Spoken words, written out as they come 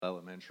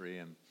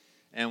Elementary,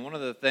 and one of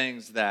the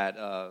things that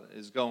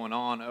is going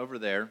on over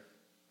there,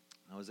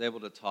 I was able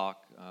to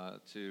talk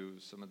to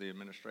some of the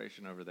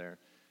administration over there,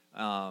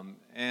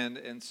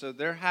 and so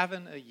they're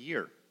having a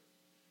year,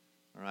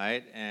 all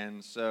right?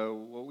 And so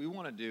what we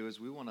want to do is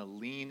we want to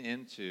lean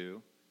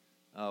into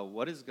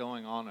what is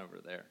going on over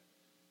there,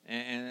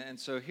 and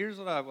so here's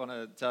what I want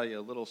to tell you.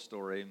 A little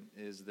story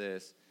is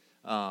this: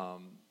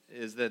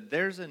 is that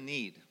there's a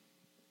need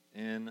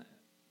in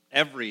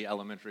every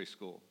elementary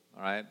school,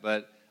 all right?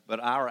 But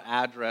our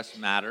address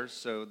matters,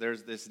 so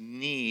there's this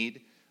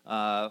need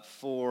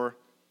for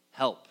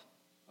help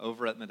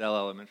over at Medela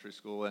Elementary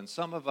School. And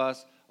some of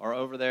us are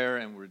over there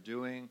and we're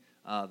doing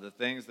the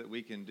things that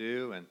we can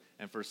do.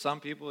 And for some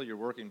people, you're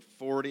working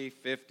 40,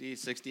 50,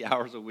 60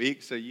 hours a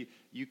week, so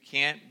you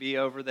can't be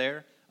over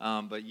there.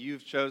 But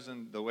you've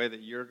chosen the way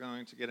that you're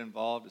going to get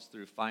involved is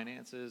through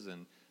finances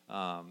and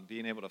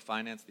being able to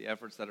finance the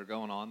efforts that are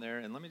going on there.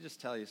 And let me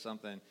just tell you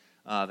something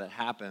that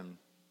happened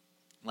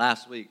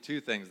last week.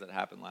 Two things that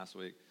happened last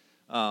week.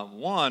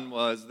 One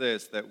was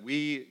this, that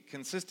we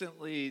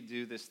consistently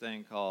do this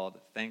thing called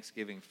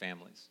Thanksgiving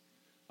Families.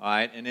 All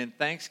right, and in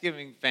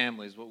Thanksgiving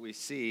Families, what we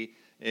see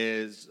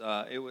is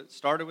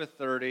started with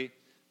 30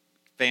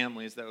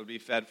 families that would be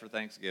fed for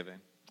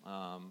Thanksgiving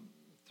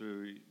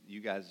through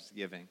you guys'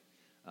 giving.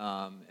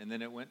 And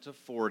then it went to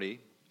 40.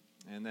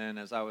 And then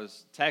as I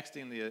was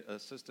texting the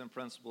assistant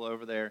principal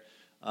over there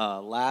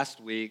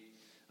last week,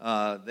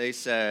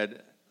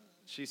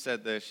 she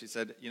said this. She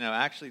said,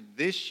 actually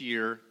this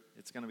year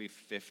it's going to be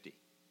 50.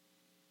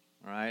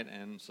 All right,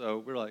 and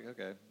so we're like,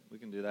 okay, we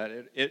can do that.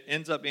 It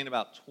ends up being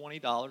about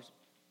 $20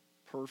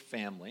 per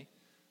family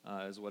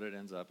is what it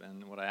ends up.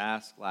 And what I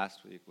asked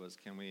last week was,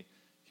 can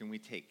we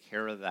take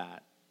care of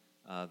that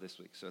this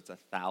week? So it's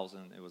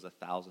 $1,000. It was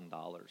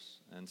 $1,000.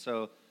 And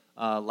so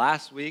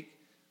last week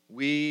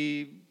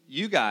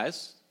you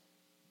guys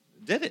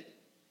did it.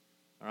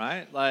 All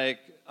right, like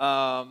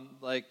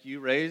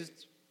you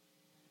raised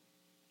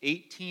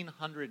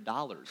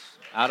 $1,800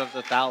 out of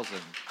the $1,000,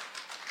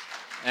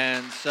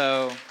 and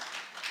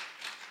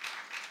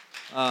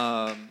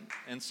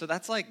so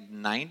that's like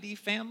 90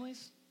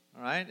 families,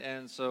 all right.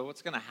 And so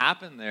what's going to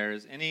happen there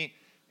is any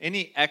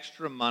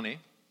extra money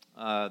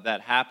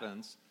that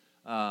happens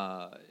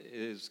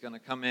is going to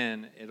come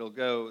in. It'll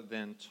go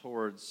then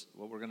towards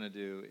what we're going to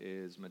do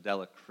is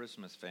Medela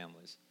Christmas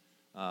Families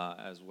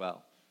as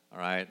well. All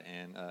right,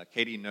 and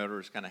Katie Noter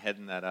is kind of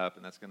heading that up,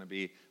 and that's going to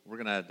be, we're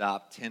going to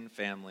adopt 10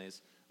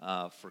 families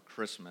for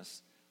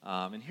Christmas.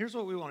 And here's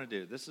what we want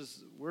to do.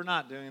 We're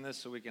not doing this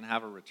so we can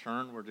have a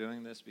return. We're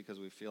doing this because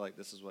we feel like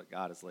this is what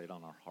God has laid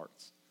on our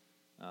hearts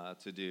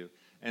to do.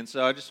 And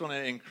so I just want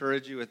to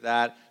encourage you with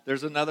that.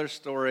 There's another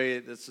story.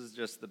 This is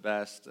just the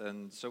best.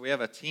 And so we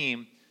have a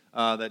team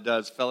that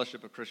does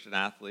Fellowship of Christian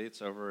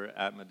Athletes over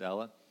at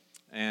Medela.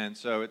 And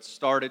so it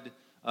started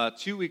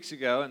 2 weeks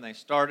ago, and they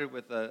started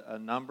with a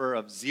number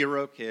of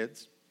 0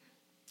 kids,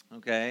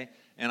 okay?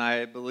 And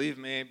I, believe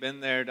me, been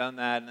there, done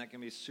that, and that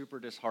can be super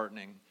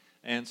disheartening.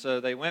 And so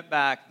they went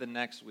back the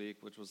next week,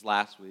 which was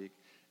last week,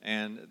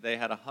 and they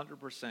had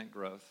 100%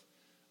 growth.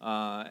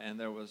 And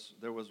there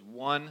was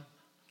one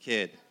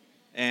kid.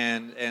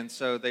 And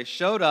so they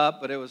showed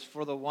up, but it was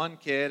for the one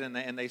kid,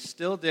 and they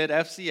still did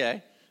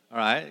FCA, all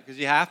right? Because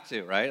you have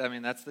to, right? I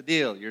mean, that's the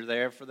deal. You're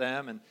there for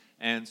them,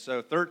 and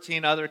so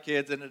 13 other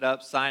kids ended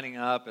up signing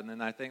up, and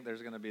then I think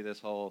there's going to be this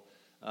whole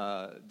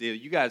deal.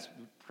 You guys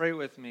pray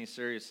with me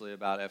seriously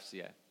about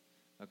FCA,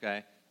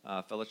 okay?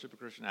 Fellowship of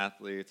Christian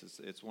Athletes.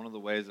 It's one of the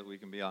ways that we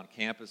can be on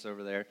campus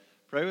over there.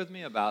 Pray with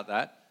me about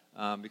that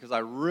because I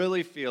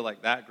really feel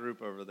like that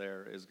group over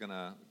there is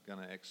gonna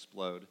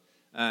explode.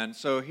 And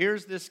so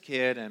here's this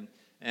kid, and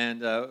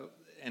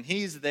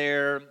he's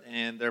there,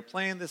 and they're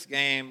playing this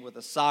game with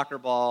a soccer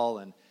ball,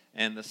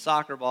 and the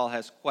soccer ball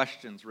has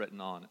questions written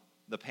on it,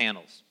 the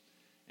panels.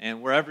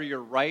 And wherever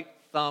your right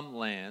thumb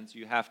lands,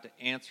 you have to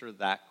answer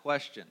that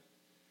question.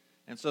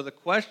 And so the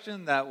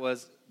question that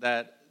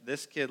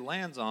this kid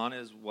lands on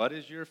is, what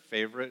is your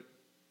favorite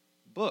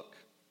book?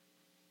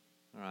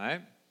 All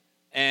right?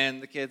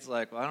 And the kid's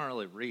like, well, I don't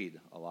really read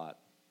a lot.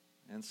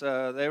 And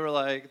so they were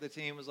like, the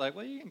team was like,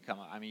 well, you can come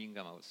up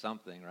with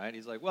something, right?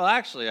 He's like, well,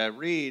 actually, I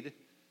read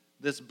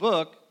this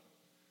book,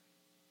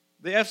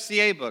 the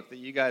FCA book that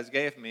you guys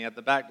gave me at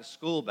the back to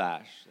school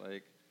bash.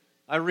 Like,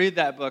 I read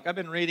that book. I've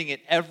been reading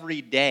it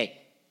every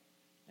day.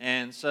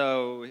 And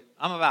so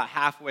I'm about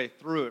halfway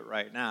through it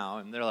right now.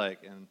 And they're like,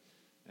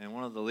 and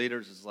one of the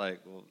leaders is like,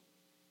 well,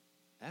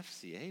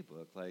 FCA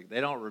book? Like, they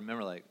don't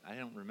remember, like, I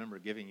don't remember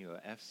giving you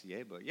an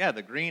FCA book. Yeah,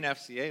 the green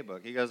FCA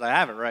book. He goes, I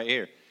have it right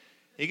here.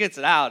 He gets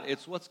it out.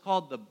 It's what's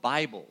called the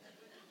Bible.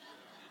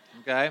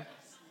 Okay?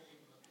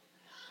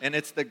 And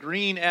it's the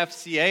green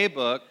FCA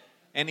book,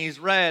 and he's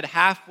read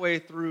halfway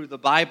through the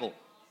Bible.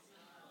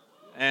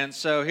 And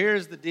so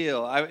here's the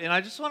deal.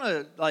 I just want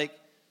to,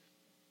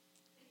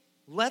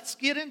 let's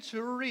get into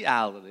a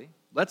reality.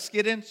 Let's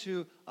get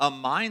into a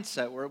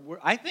mindset where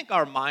I think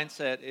our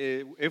mindset,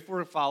 if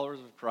we're followers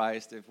of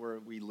Christ, if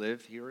we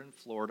live here in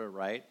Florida,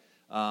 right?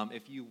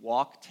 If you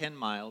walk 10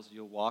 miles,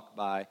 you'll walk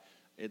by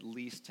at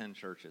least 10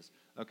 churches,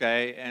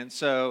 okay? And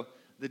so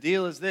the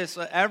deal is this: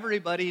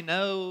 everybody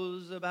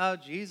knows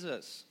about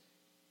Jesus.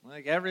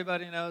 Like,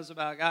 everybody knows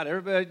about God.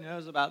 Everybody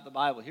knows about the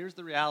Bible. Here's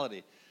the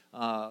reality.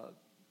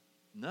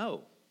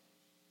 No,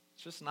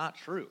 it's just not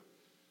true,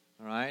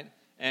 all right?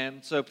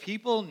 And so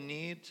people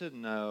need to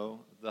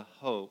know the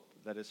hope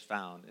that is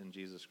found in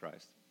Jesus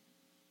Christ,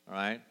 all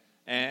right?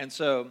 And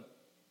so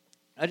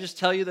I just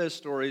tell you those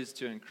stories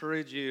to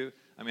encourage you.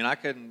 I mean,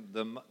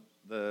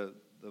 the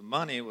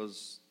money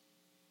was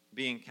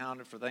being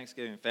counted for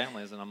Thanksgiving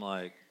families, and I'm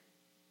like,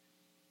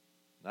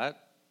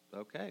 that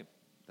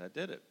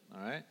did it,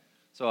 all right?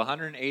 So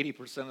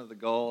 180% of the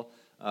goal.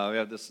 We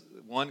have this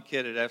one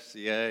kid at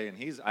FCA,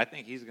 and I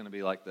think he's going to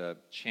be like the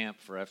champ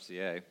for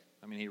FCA.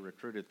 I mean, he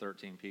recruited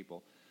 13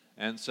 people,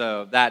 and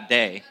so that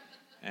day,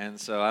 and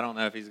so I don't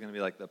know if he's going to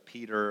be like the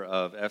Peter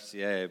of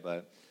FCA,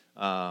 but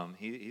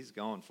he's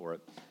going for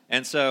it.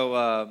 And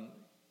so,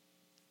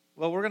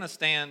 well, we're going to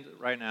stand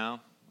right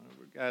now,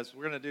 guys.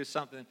 We're going to do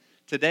something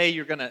today.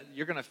 You're going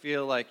to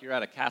feel like you're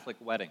at a Catholic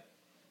wedding.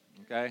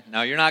 Okay.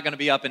 Now you're not going to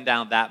be up and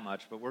down that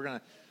much, but we're going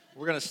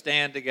to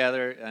stand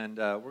together, and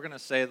we're going to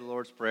say the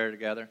Lord's Prayer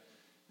together.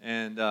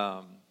 And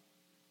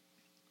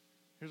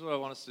here's what I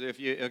want us to do. If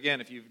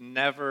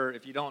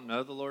you don't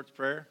know the Lord's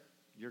Prayer,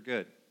 you're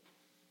good.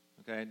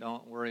 Okay,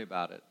 don't worry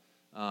about it.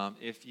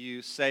 If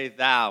you say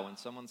thou and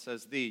someone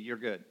says thee, you're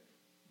good.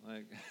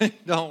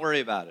 Like, don't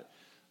worry about it.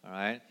 All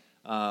right.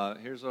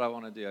 Here's what I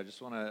want to do. I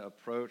just want to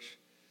approach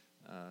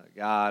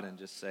God and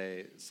just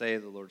say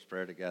the Lord's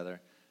Prayer together.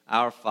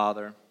 Our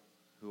Father,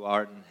 who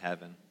art in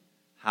heaven,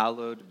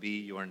 hallowed be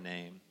your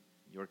name.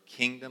 Your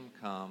kingdom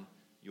come,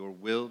 your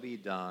will be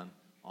done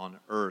on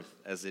earth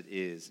as it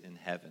is in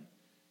heaven.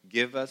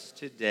 Give us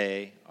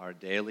today our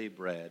daily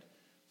bread.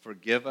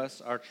 Forgive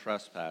us our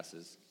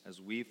trespasses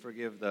as we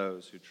forgive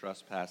those who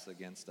trespass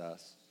against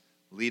us.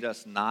 Lead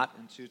us not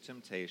into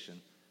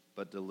temptation,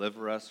 but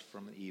deliver us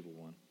from the evil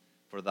one.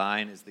 For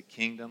thine is the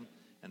kingdom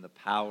and the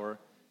power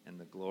and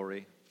the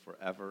glory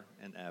forever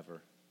and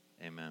ever.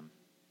 Amen.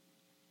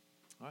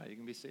 All right, you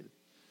can be seated.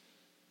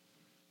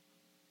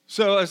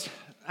 So I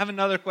have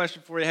another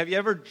question for you. Have you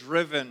ever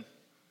driven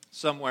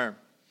somewhere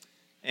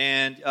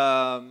and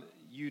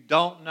you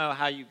don't know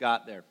how you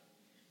got there?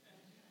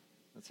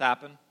 That's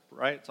happened,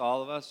 right, to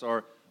all of us?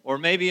 Or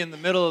maybe in the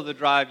middle of the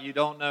drive, you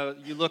don't know,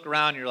 you look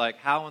around, you're like,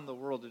 how in the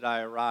world did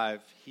I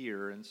arrive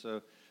here? And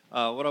so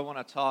what I want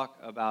to talk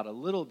about a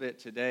little bit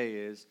today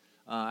is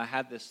I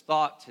had this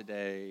thought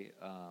today,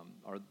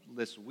 or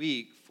this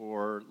week,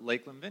 for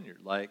Lakeland Vineyard.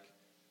 Like,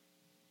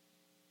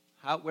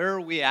 where are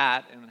we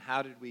at, and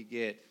how did we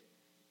get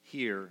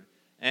here?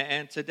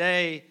 And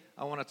today,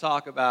 I want to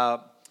talk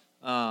about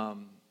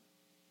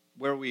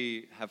where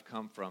we have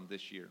come from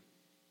this year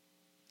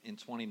in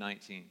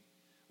 2019.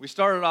 We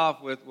started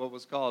off with what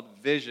was called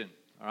Vision,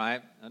 all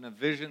right, and a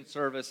vision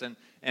service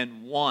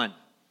and one,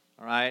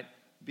 all right,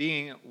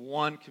 being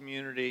one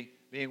community,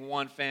 being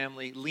one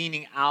family,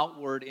 leaning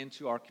outward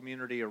into our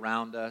community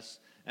around us.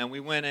 And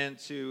we went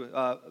into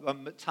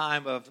a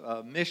time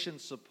of mission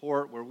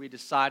support where we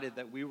decided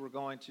that we were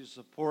going to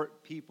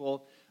support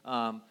people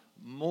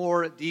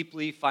more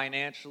deeply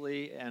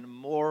financially and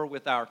more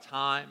with our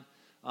time.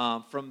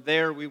 From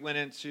there, we went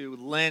into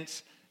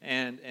Lent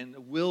and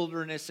the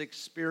wilderness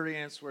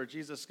experience where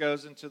Jesus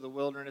goes into the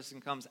wilderness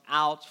and comes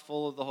out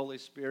full of the Holy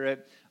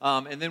Spirit.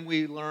 And then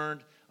we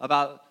learned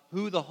about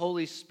who the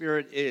Holy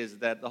Spirit is,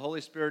 that the Holy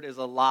Spirit is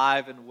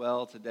alive and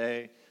well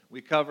today. We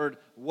covered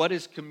what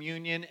is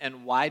communion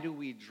and why do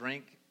we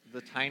drink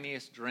the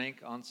tiniest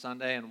drink on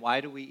Sunday, and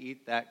why do we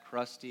eat that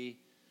crusty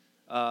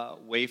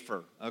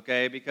wafer,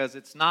 okay? Because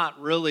it's not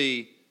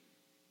really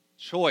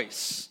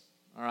choice,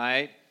 all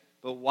right?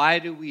 But why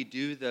do we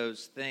do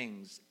those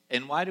things?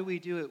 And why do we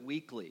do it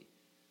weekly?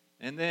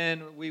 And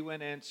then we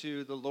went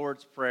into the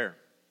Lord's Prayer,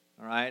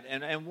 all right?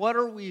 And what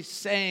are we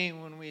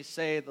saying when we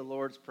say the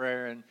Lord's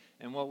Prayer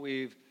and what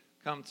we've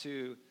come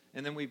to?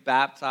 And then we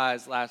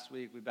baptized last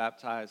week. We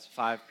baptized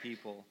 5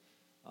 people.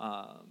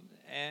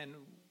 And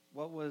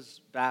what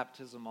was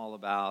baptism all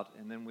about?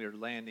 And then we're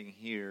landing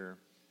here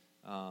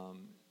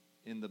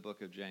in the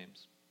book of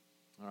James,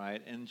 all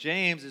right? And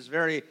James is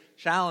very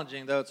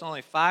challenging, though it's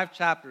only 5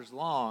 chapters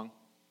long.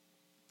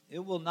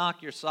 It will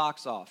knock your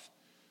socks off,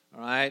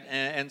 all right?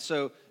 And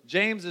so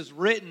James is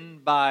written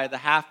by the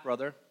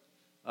half-brother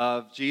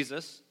of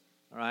Jesus,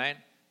 all right?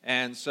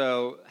 And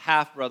so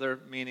half-brother,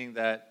 meaning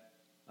that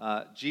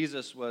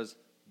Jesus was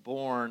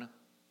born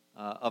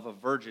of a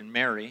Virgin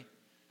Mary.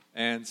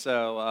 And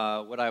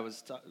so what I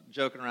was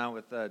joking around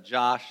with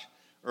Josh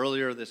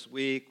earlier this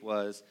week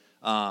was,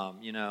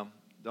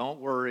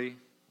 don't worry,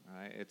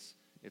 all right?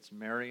 It's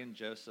Mary and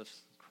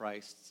Joseph's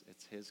Christ.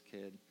 It's his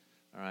kid.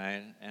 All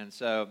right, and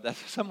so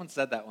someone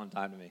said that one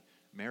time to me,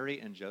 Mary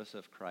and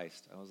Joseph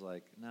Christ. I was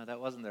like, no, that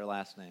wasn't their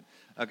last name,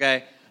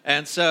 okay?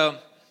 And so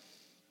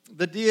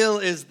the deal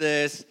is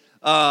this.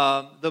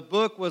 The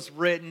book was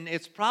written,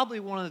 it's probably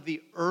one of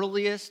the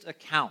earliest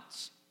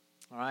accounts,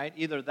 all right?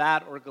 Either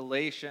that or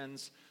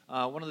Galatians,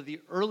 one of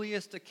the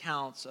earliest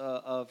accounts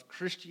of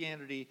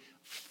Christianity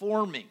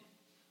forming,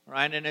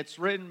 right? And it's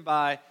written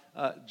by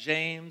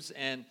James,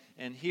 and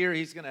here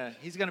he's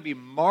gonna be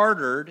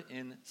martyred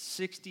in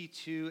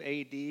 62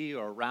 A.D.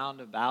 or around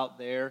about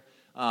there.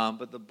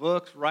 But the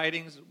book's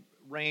writings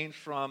range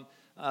from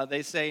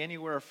they say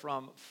anywhere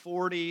from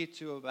 40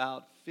 to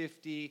about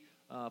 50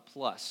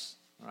 plus,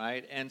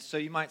 right? And so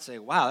you might say,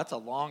 wow, that's a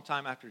long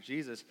time after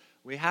Jesus.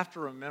 We have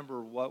to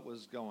remember what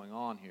was going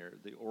on here,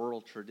 the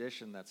oral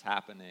tradition that's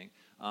happening,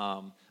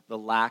 the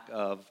lack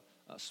of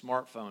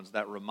smartphones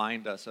that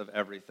remind us of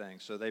everything,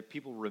 so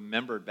people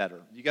remembered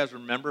better. You guys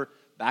remember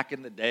back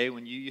in the day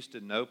when you used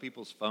to know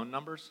people's phone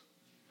numbers?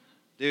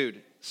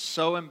 Dude,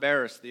 so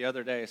embarrassed the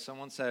other day.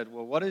 Someone said,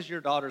 well, what is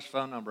your daughter's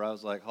phone number? I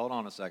was like, hold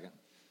on a second.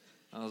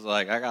 I was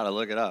like, I got to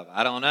look it up.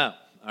 I don't know,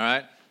 all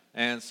right?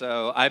 And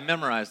so I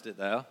memorized it,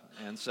 though,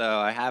 and so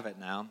I have it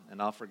now,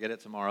 and I'll forget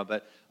it tomorrow.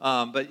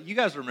 But you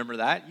guys remember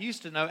that. You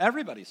used to know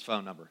everybody's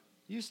phone number.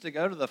 You used to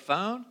go to the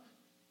phone.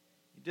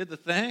 You did the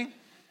thing,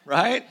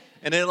 right?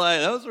 And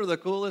those were the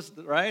coolest,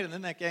 right? And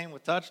then that came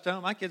with touch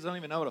tone. My kids don't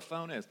even know what a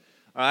phone is,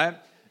 all right?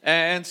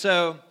 And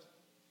so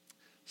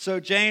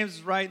James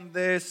is writing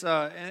this,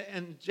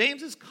 and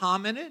James is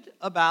commented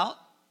about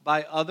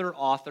by other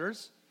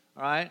authors,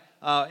 all right?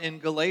 In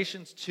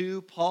Galatians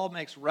 2, Paul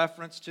makes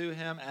reference to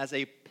him as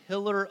a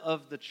pillar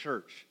of the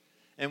church.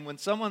 And when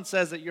someone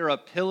says that you're a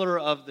pillar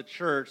of the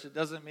church, it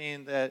doesn't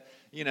mean that,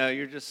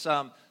 you're just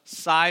some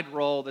side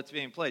role that's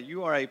being played.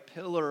 You are a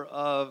pillar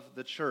of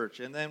the church.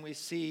 And then we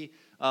see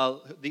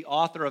the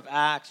author of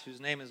Acts, whose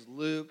name is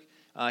Luke,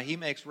 he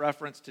makes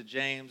reference to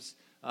James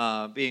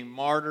being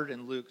martyred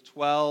in Luke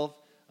 12.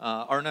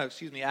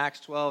 Acts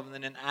 12. And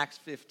then in Acts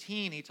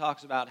 15, he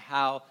talks about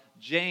how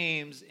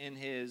James, in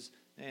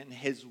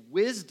his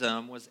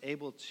wisdom, was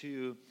able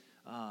to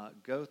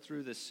go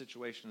through this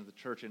situation of the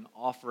church and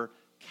offer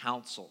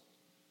counsel,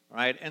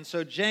 right? And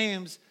so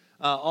James,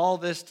 all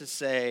this to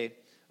say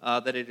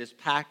that it is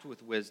packed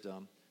with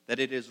wisdom, that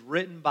it is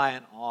written by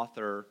an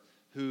author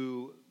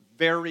who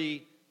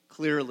very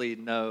clearly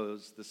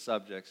knows the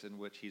subjects in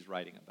which he's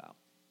writing about,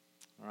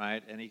 all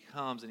right? And he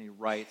comes and he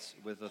writes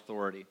with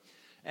authority.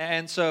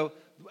 And so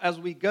as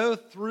we go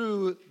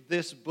through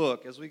this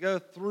book, as we go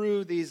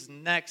through these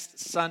next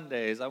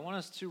Sundays, I want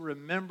us to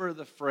remember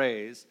the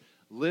phrase,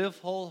 live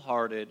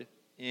wholehearted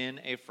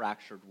in a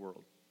fractured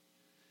world.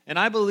 And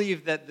I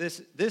believe that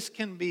this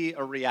can be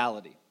a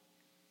reality,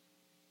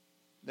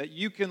 that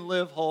you can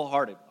live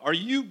wholehearted. Are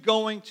you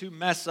going to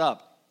mess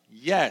up?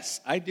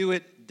 Yes, I do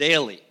it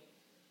daily.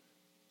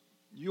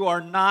 You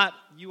are not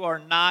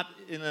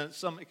in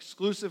some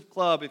exclusive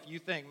club if you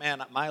think,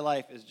 man, my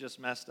life is just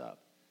messed up.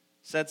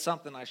 Said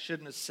something I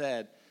shouldn't have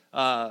said,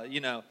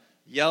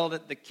 yelled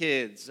at the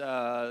kids,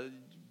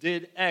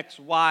 did X,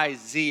 Y,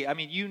 Z. I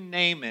mean, you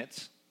name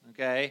it,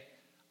 okay?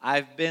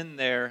 I've been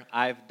there,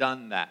 I've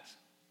done that,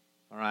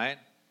 all right?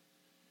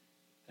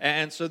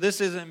 And so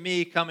this isn't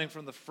me coming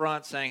from the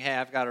front saying, hey,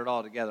 I've got it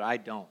all together. I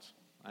don't,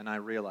 and I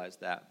realize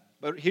that.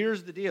 But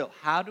here's the deal.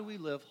 How do we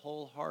live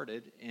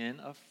wholehearted in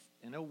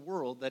a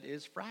world that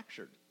is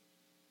fractured?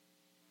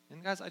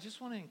 And guys, I just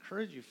want to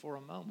encourage you for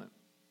a moment.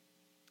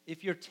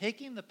 If you're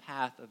taking the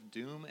path of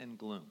doom and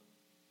gloom,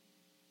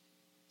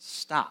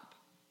 stop.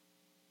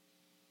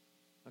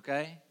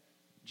 Okay?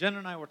 Jen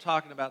and I were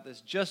talking about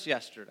this just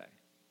yesterday.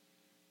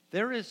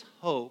 There is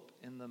hope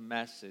in the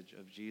message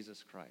of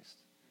Jesus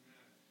Christ.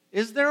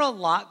 Is there a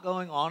lot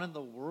going on in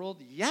the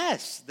world?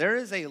 Yes, there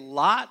is a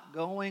lot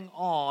going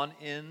on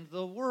in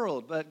the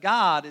world, but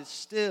God is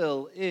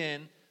still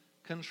in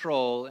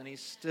control and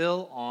He's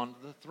still on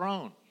the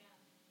throne.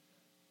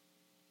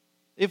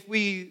 If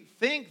we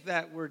think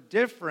that we're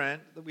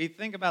different, that we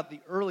think about the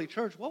early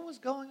church, what was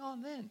going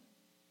on then?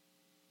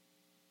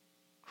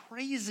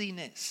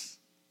 Craziness.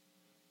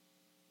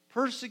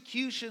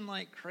 Persecution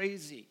like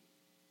crazy.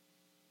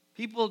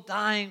 People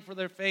dying for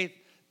their faith.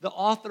 The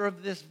author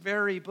of this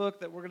very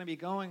book that we're going to be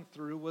going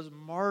through was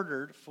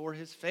martyred for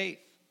his faith.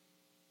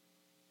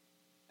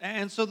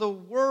 And so the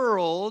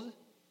world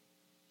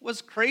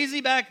was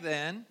crazy back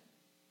then.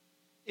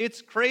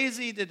 It's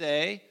crazy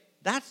today.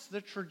 That's the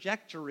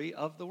trajectory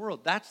of the world.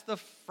 That's the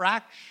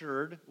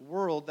fractured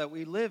world that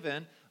we live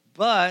in.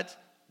 But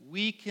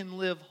we can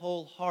live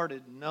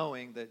wholehearted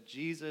knowing that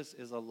Jesus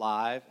is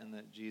alive and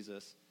that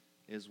Jesus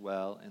is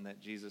well and that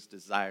Jesus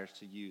desires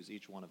to use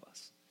each one of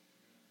us.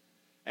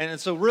 And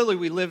so really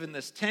we live in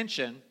this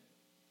tension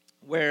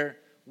where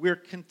we're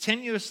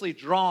continuously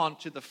drawn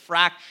to the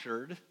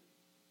fractured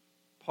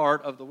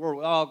part of the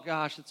world. Oh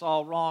gosh, it's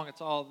all wrong,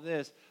 it's all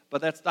this.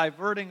 But that's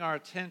diverting our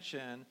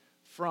attention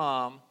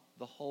from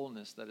the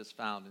wholeness that is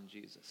found in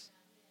Jesus.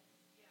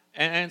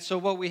 And so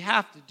what we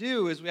have to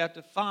do is we have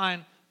to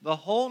find the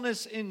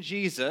wholeness in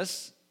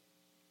Jesus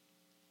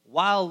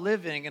while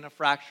living in a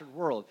fractured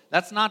world.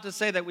 That's not to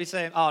say that we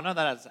say, oh, no,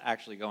 that's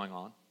actually going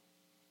on.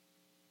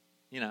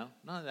 None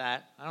of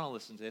that. I don't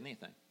listen to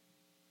anything.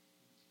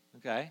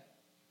 Okay?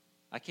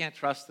 I can't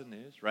trust the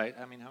news, right?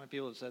 I mean, how many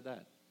people have said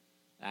that?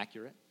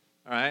 Accurate.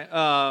 All right?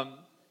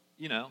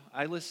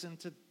 I listen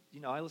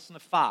to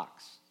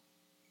Fox.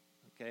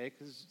 Okay?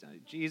 Because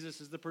Jesus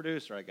is the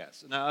producer, I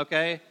guess. No,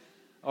 okay?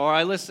 Or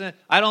I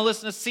don't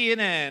listen to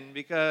CNN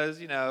because,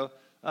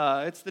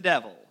 it's the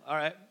devil. All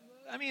right.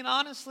 I mean,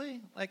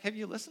 honestly, like, have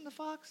you listened to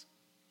Fox?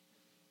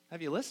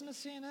 Have you listened to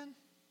CNN?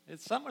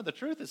 The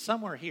truth is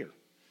somewhere here.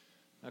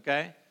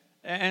 Okay?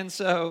 And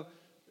so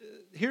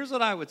here's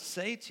what I would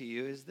say to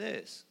you is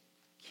this.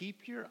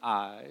 Keep your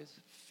eyes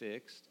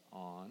fixed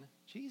on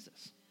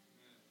Jesus.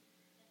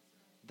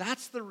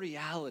 That's the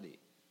reality.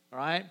 All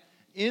right?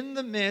 In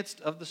the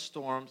midst of the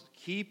storms,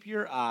 keep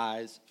your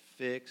eyes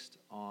fixed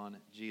on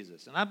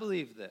Jesus. And I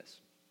believe this,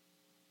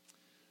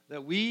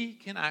 that we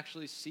can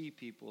actually see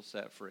people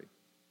set free,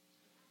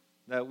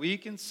 that we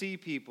can see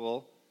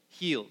people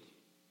healed,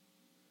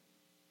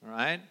 all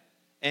right?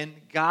 And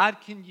God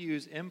can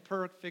use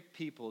imperfect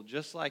people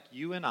just like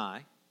you and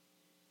I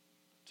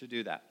to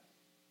do that.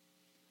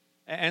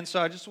 And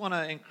so I just want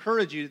to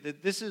encourage you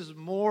that this is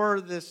more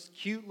this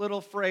cute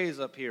little phrase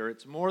up here.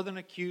 It's more than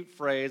a cute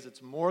phrase.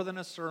 It's more than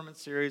a sermon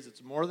series.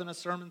 It's more than a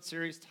sermon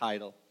series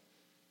title.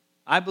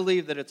 I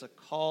believe that it's a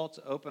call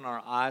to open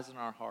our eyes and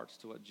our hearts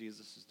to what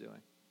Jesus is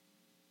doing.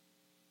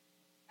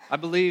 I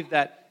believe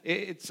that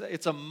it's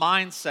a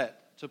mindset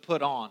to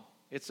put on.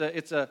 It's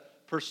a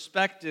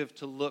perspective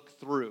to look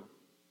through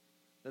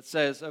that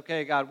says,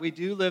 okay, God, we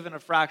do live in a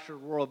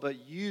fractured world,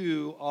 but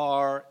you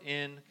are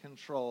in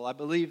control. I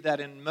believe that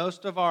in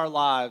most of our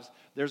lives,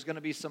 there's going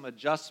to be some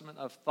adjustment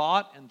of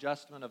thought and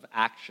adjustment of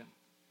action.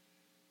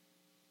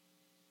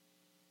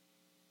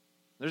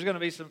 There's going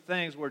to be some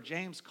things where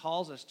James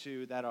calls us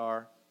to that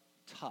are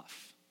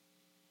tough.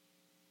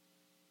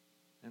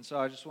 And so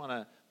I just want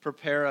to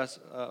prepare us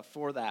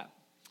for that.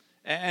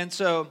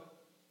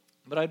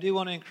 But I do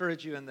want to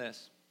encourage you in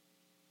this.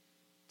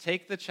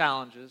 Take the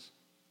challenges,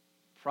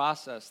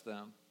 process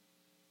them,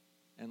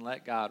 and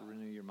let God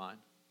renew your mind.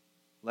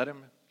 Let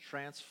Him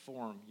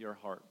transform your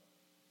heart.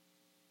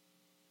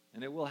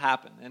 And it will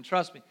happen. And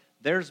trust me,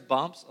 there's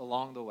bumps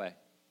along the way.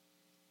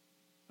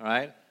 All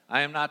right?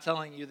 I am not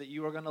telling you that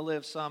you are going to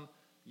live some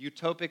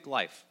utopic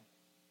life.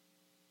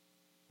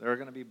 There are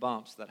going to be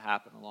bumps that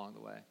happen along the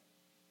way.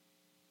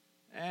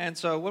 And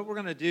so what we're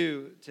going to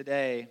do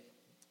today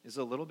is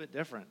a little bit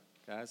different,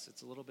 guys.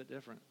 It's a little bit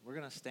different. We're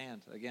going to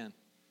stand again.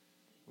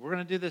 We're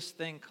going to do this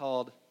thing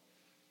called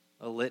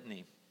a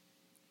litany,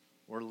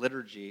 or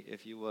liturgy,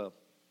 if you will.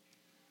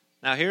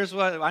 Now, here's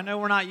what, I know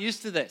we're not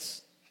used to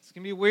this. It's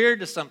going to be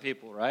weird to some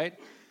people, right?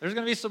 There's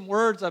going to be some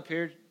words up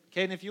here.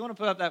 Caden, if you want to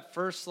put up that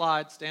first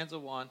slide, stanza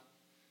 1.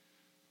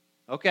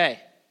 Okay,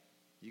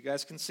 you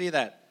guys can see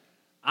that.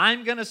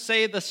 I'm going to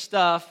say the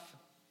stuff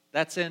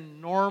that's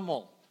in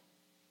normal.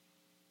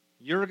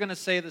 You're going to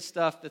say the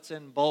stuff that's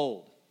in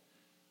bold.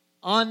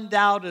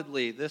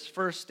 Undoubtedly, this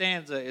first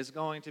stanza is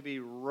going to be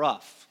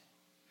rough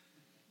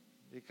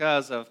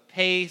because of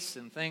pace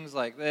and things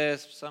like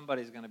this.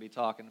 Somebody's going to be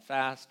talking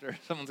faster.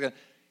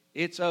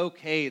 It's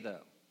okay,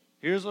 though.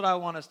 Here's what I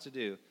want us to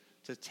do,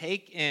 to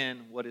take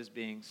in what is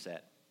being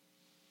said.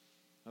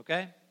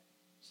 Okay?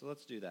 So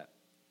let's do that.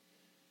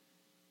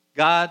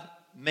 God,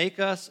 make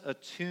us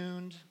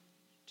attuned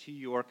to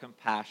your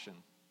compassion.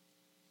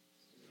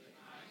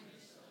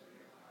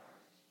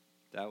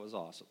 That was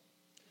awesome.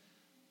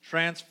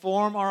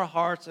 Transform our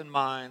hearts and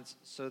minds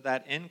so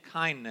that in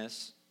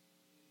kindness,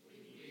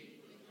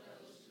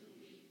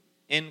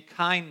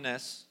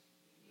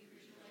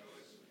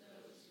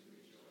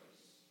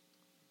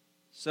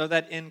 so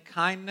that in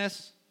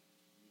kindness,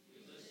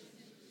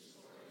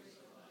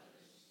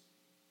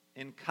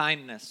 in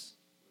kindness,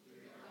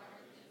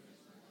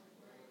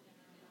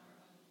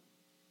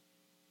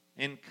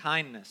 in kindness, in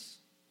kindness,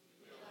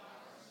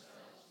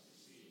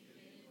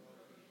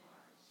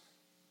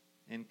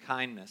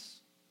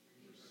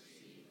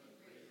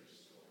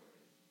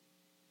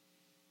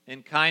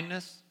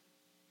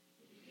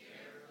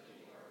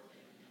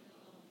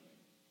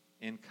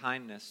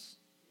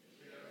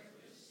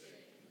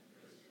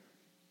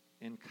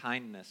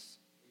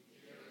 in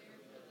kindness,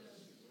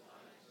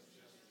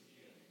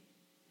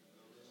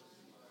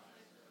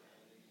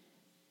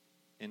 in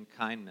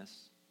kindness,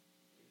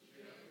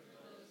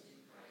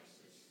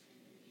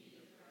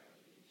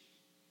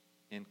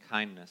 in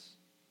kindness,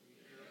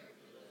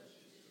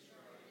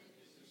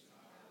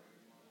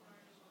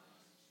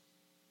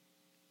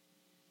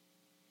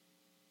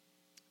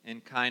 in kindness,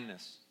 in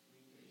kindness,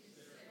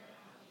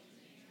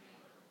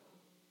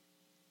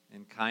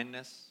 in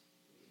kindness,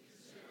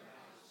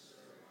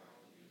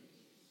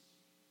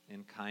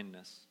 in kindness, in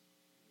kindness,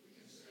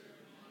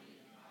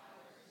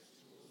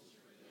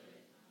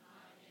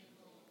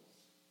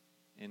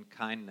 in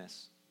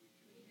kindness,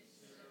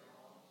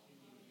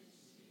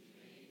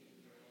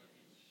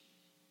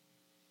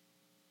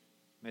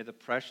 may the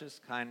precious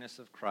kindness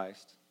of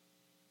Christ,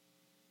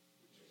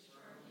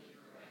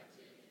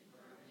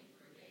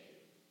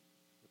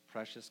 the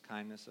precious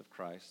kindness of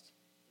Christ,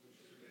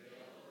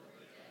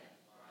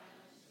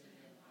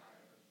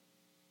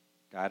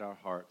 guide our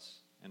hearts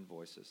and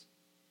voices.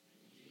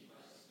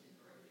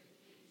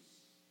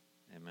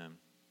 Amen.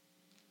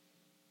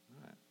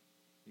 All right.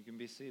 You can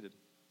be seated.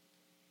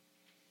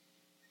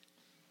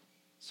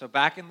 So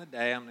back in the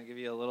day, I'm going to give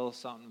you a little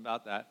something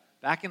about that.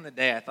 back in the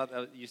day, I thought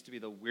that used to be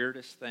the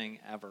weirdest thing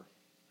ever.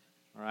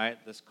 All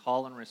right, this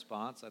call and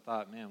response. I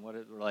thought, man, what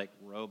are like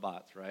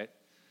robots, right?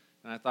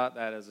 And I thought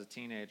that as a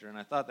teenager, and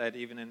I thought that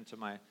even into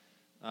my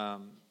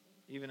 20s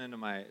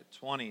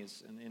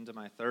and into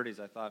my 30s,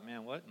 I thought,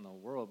 man, what in the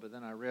world? But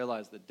then I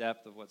realized the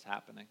depth of what's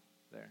happening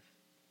there.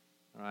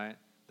 All right,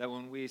 that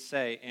when we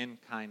say in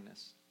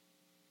kindness,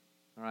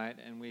 all right,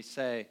 and we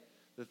say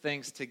the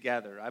things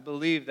together, I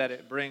believe that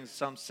it brings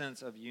some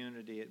sense of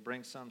unity. It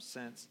brings some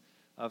sense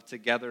of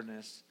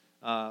togetherness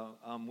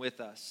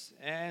with us.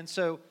 And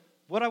so,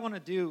 what I want to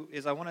do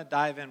is I want to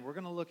dive in. We're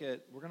going to look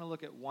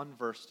at one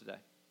verse today.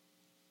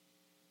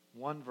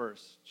 One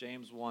verse,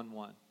 James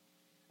 1:1.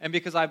 And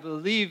because I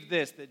believe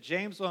this, that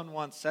James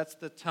 1:1 sets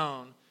the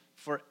tone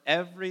for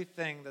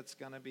everything that's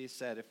going to be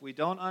said. If we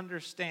don't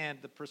understand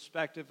the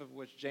perspective of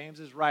which James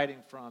is writing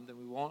from, then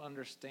we won't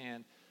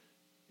understand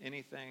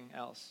anything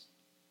else.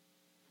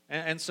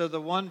 And so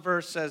the one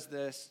verse says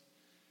this.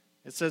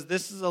 It says,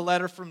 "This is a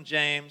letter from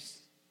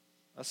James,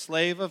 a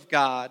slave of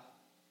God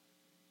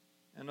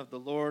and of the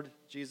Lord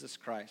Jesus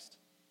Christ.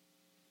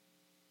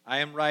 I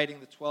am writing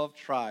the 12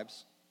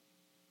 tribes,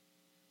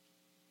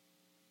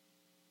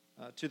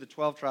 to the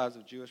 12 tribes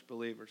of Jewish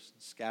believers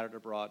scattered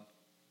abroad.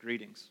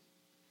 Greetings."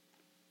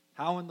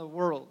 How in the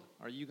world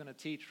are you going to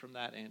teach from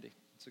that, Andy?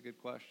 That's a good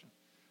question.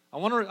 I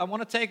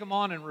want to take them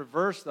on in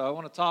reverse, though. I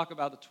want to talk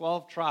about the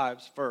 12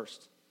 tribes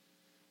first.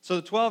 So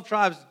the 12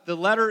 tribes, the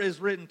letter is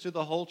written to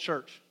the whole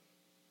church.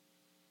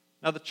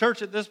 Now, the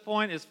church at this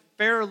point is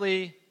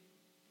fairly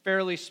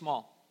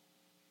small.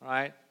 All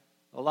right,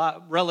 a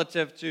lot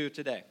relative to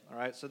today. All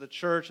right, so the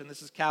church, and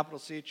this is capital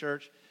C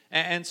church,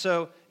 and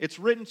so it's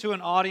written to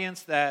an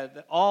audience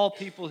that all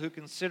people who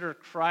consider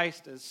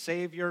Christ as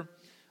Savior,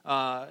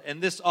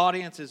 and this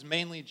audience is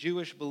mainly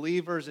Jewish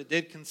believers. It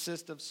did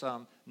consist of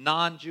some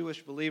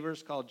non-Jewish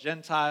believers called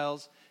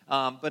Gentiles,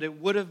 but it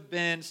would have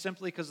been,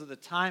 simply because of the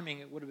timing,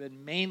 it would have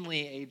been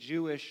mainly a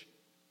Jewish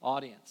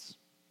audience.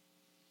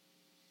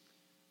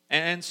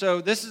 And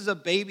so this is a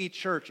baby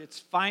church. It's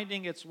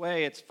finding its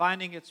way. It's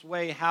finding its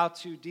way how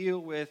to deal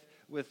with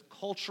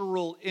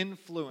cultural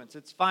influence.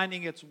 It's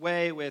finding its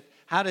way with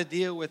how to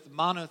deal with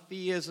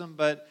monotheism,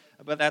 but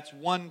that's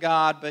one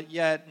God. But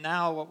yet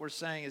now what we're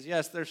saying is,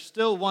 yes, there's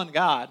still one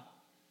God,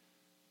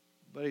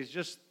 but he's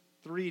just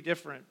three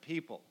different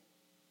people.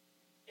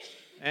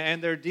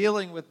 And they're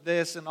dealing with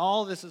this, and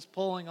all this is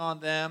pulling on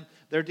them.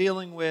 They're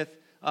dealing with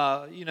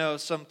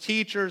some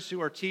teachers who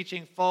are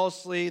teaching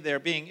falsely. They're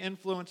being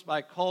influenced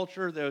by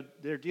culture.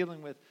 They're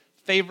dealing with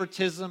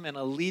favoritism and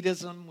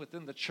elitism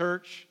within the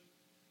church.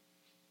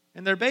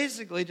 And they're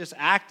basically just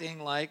acting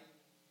like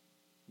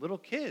little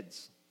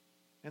kids.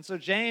 And so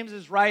James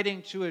is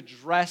writing to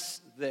address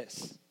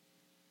this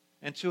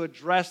and to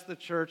address the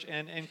church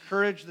and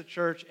encourage the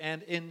church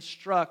and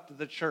instruct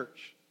the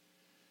church.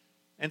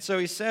 And so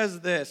he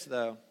says this,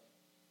 though.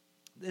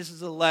 This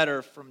is a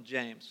letter from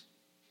James,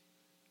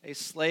 a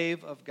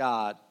slave of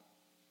God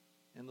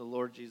and the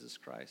Lord Jesus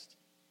Christ.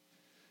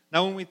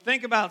 Now, when we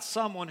think about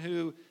someone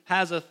who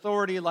has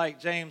authority like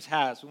James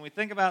has, when we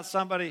think about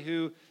somebody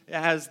who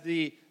has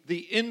the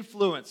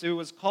influence, who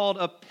was called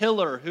a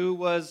pillar, who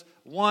was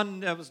one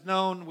that was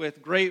known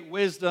with great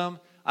wisdom,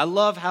 I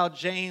love how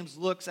James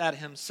looks at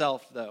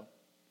himself, though.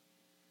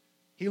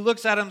 He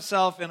looks at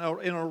himself in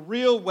a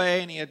real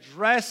way, and he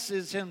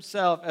addresses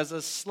himself as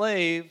a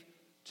slave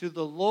to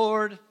the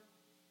Lord,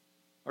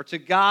 or to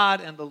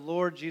God and the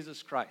Lord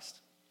Jesus Christ.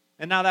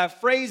 And now that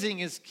phrasing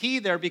is key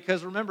there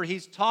because, remember,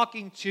 he's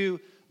talking to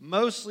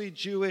mostly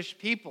Jewish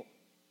people.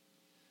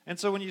 And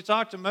so when you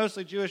talk to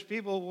mostly Jewish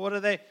people, what are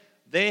they?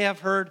 They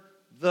have heard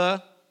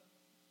God.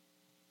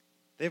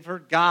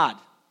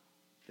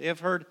 They have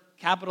heard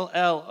capital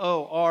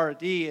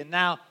L-O-R-D. And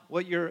now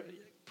what you're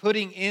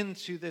putting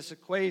into this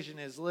equation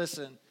is,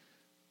 listen,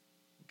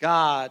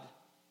 God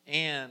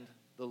and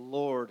the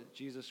Lord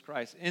Jesus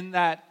Christ. In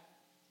that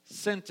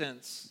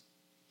sentence,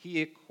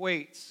 he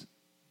equates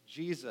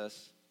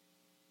Jesus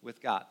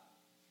with God.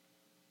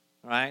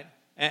 Right?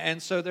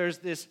 And so there's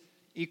this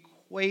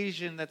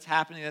equation that's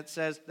happening that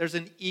says there's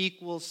an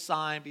equal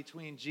sign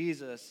between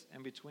Jesus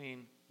and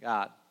between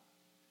God.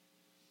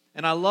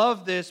 And I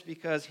love this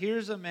because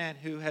here's a man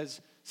who has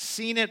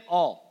seen it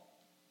all.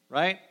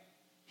 Right?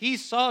 He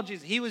saw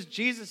Jesus. He was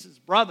Jesus'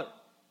 brother.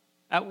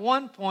 At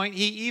one point,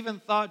 he even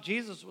thought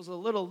Jesus was a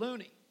little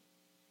loony.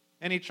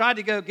 And he tried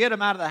to go get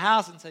him out of the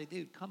house and say,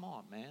 dude, come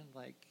on, man.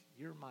 Like,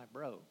 you're my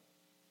bro.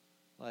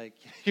 Like,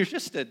 you're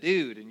just a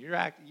dude, and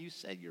you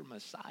said you're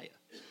Messiah.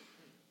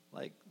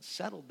 Like,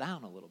 settle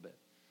down a little bit.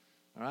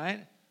 All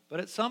right? But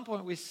at some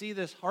point, we see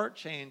this heart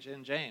change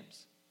in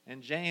James.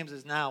 And James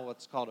is now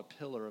what's called a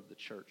pillar of the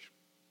church.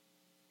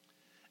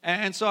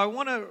 And so I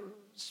want to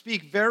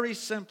speak very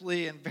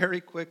simply and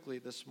very quickly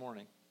this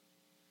morning,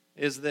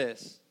 is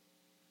this.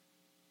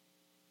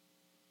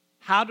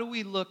 How do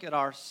we look at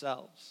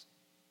ourselves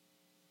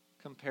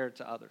compared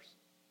to others?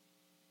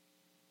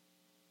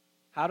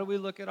 How do we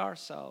look at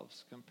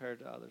ourselves compared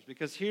to others?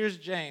 Because here's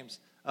James,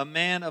 a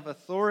man of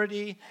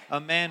authority, a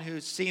man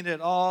who's seen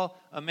it all,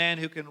 a man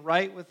who can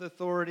write with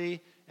authority.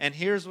 And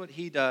here's what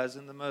he does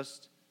in the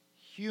most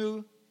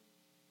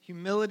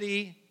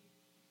humility,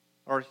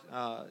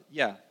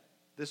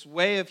 this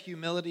way of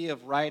humility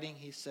of writing.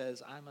 He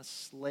says, I'm a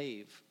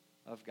slave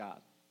of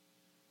God.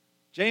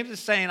 James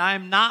is saying, I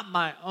am not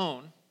my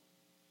own.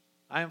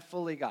 I am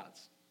fully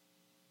God's.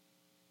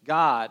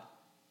 God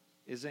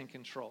is in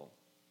control.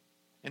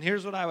 And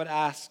here's what I would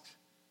ask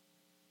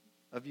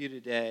of you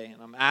today,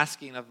 and I'm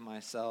asking of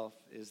myself,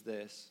 is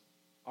this.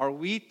 Are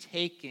we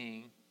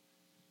taking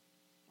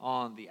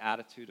on the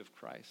attitude of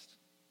Christ?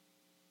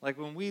 Like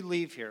when we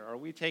leave here, are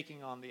we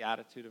taking on the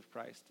attitude of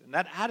Christ? And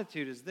that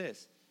attitude is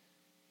this.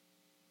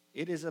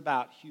 It is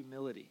about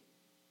humility.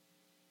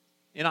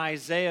 In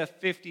Isaiah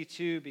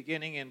 52,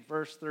 beginning in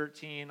verse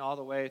 13 all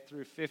the way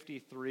through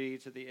 53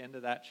 to the end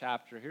of that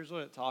chapter, here's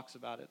what it talks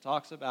about. It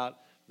talks about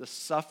the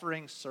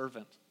suffering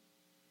servant.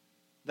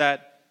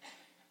 That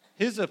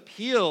his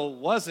appeal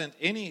wasn't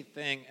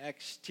anything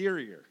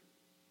exterior.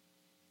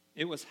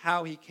 It was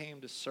how he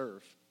came to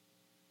serve.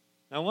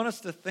 Now, I want us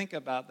to think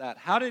about that.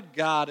 How did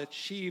God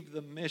achieve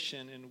the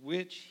mission in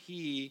which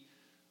he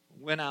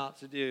went out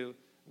to do?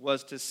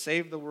 Was to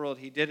save the world.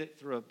 He did it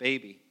through a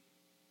baby.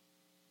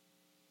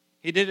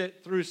 He did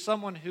it through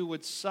someone who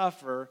would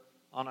suffer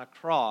on a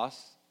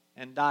cross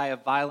and die a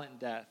violent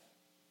death,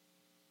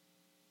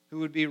 who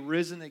would be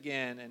risen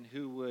again and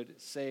who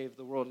would save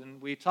the world.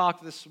 And we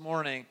talked this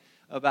morning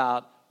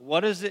about what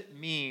does it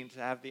mean to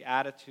have the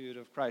attitude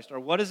of Christ? Or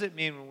what does it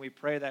mean when we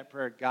pray that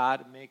prayer,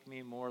 God, make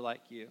me more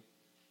like you?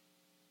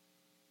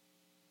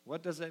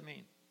 What does it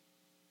mean?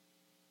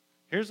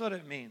 Here's what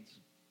it means.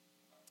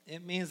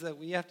 It means that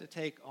we have to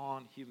take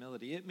on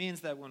humility. It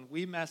means that when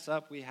we mess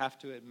up, we have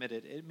to admit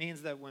it. It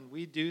means that when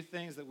we do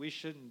things that we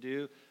shouldn't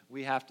do,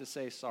 we have to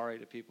say sorry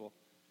to people.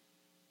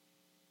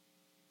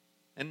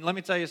 And let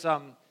me tell you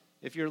something.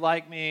 If you're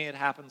like me, it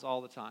happens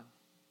all the time.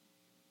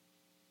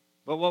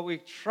 But what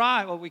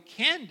we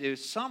can do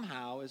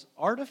somehow is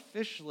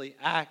artificially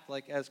act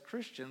like as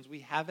Christians we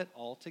have it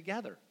all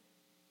together.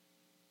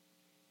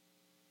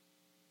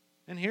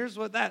 And here's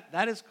what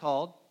that is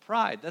called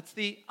pride. That's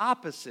the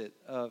opposite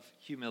of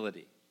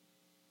humility.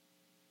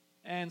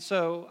 And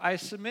so I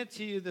submit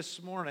to you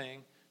this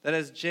morning that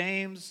as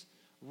James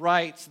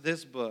writes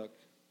this book,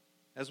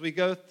 as we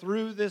go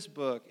through this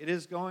book, it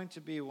is going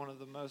to be one of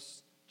the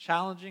most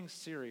challenging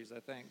series, I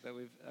think, that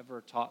we've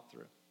ever taught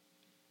through.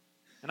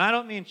 And I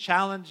don't mean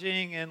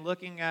challenging and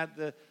looking at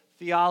the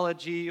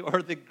theology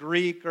or the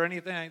Greek or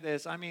anything like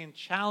this. I mean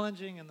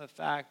challenging in the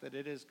fact that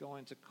it is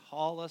going to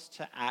call us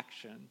to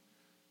action,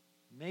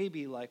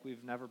 maybe like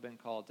we've never been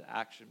called to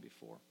action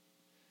before.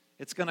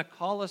 It's going to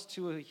call us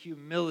to a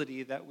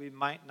humility that we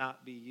might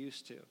not be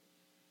used to.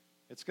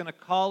 It's going to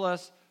call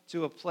us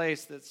to a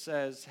place that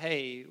says,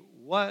 hey,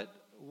 what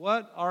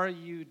are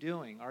you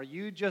doing? Are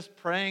you just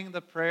praying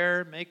the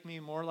prayer, make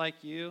me more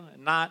like you,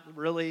 and not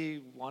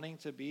really wanting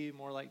to be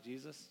more like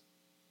Jesus?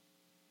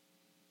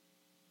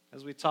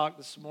 As we talked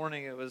this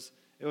morning, it was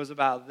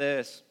about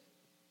this.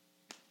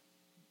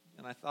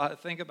 And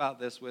think about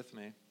this with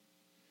me.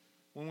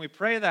 When we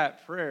pray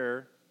that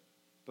prayer,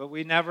 but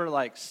we never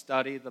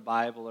study the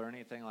Bible or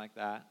anything like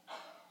that,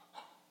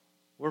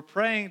 we're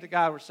praying to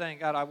God, we're saying,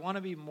 God, I want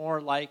to be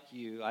more like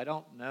you. I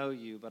don't know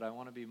you, but I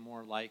want to be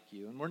more like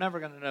you. And we're never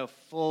going to know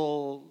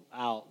full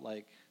out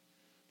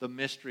the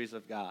mysteries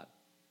of God.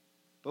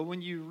 But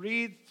when you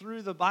read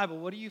through the Bible,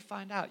 what do you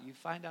find out? You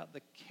find out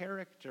the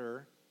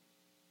character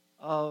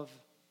of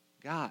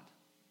God.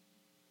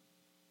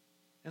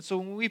 And so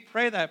when we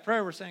pray that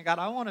prayer, we're saying, God,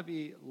 I want to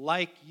be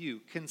like you,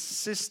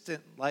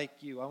 consistent like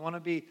you. I want to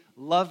be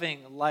loving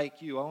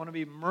like you. I want to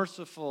be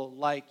merciful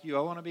like you.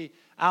 I want to be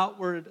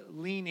outward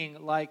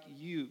leaning like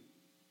you.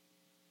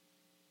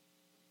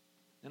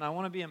 And I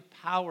want to be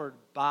empowered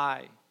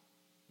by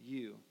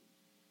you.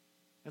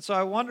 And so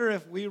I wonder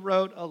if we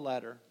wrote a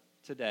letter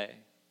today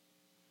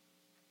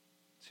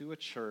to a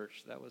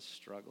church that was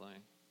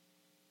struggling,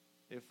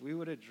 if we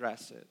would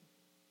address it.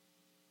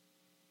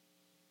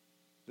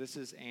 This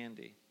is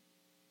Andy,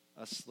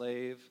 a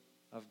slave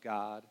of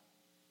God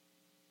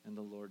and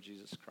the Lord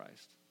Jesus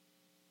Christ.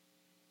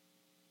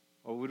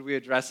 Or would we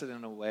address it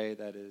in a way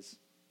that is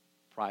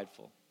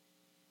prideful?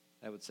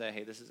 That would say,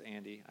 hey, this is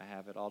Andy. I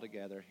have it all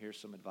together. Here's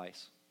some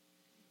advice.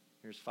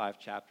 Here's 5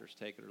 chapters.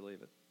 Take it or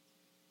leave it.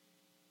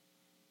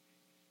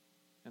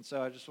 And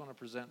so I just want to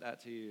present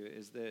that to you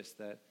is this,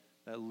 that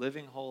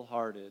living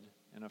wholehearted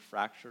in a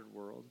fractured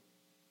world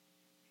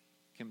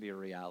can be a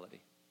reality.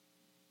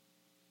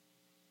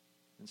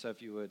 And so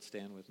if you would,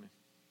 stand with me.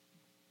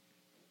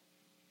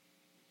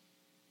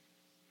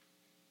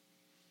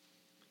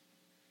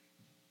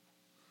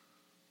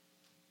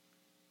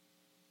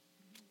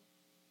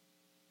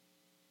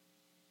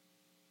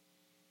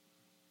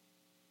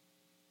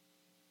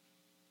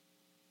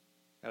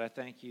 God, I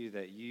thank you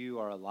that you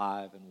are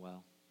alive and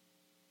well.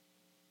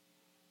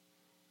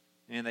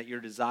 And that your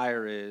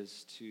desire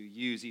is to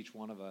use each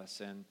one of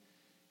us. And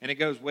it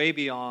goes way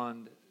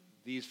beyond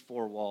these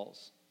four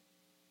walls.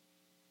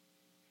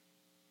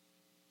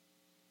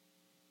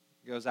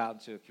 It goes out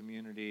into a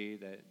community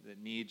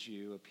that needs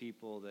you, a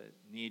people that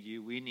need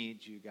you. We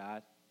need you,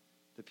 God.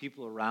 The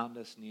people around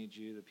us need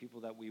you. The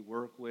people that we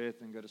work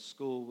with and go to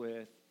school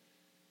with.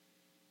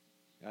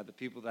 God, the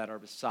people that are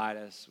beside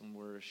us when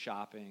we're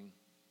shopping.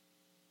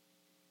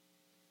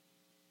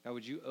 God,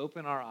 would you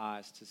open our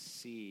eyes to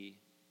see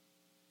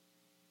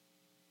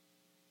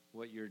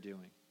what you're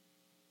doing?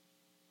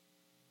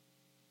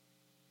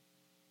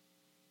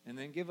 And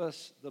then give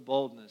us the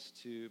boldness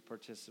to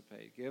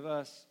participate. Give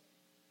us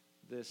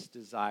this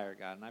desire,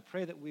 God. And I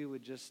pray that we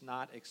would just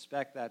not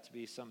expect that to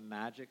be some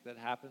magic that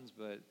happens,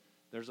 but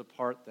there's a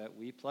part that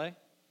we play.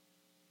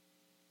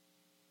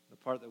 The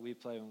part that we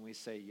play when we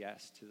say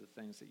yes to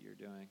the things that you're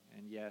doing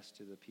and yes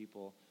to the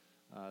people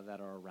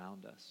that are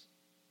around us.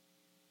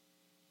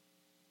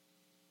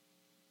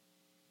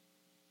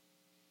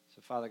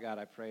 So, Father God,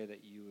 I pray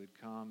that you would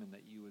come and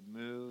that you would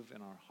move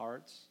in our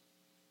hearts,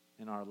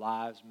 in our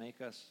lives. Make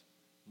us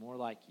more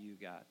like you,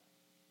 God,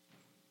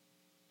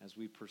 as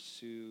we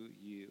pursue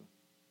you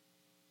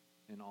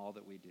in all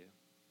that we do.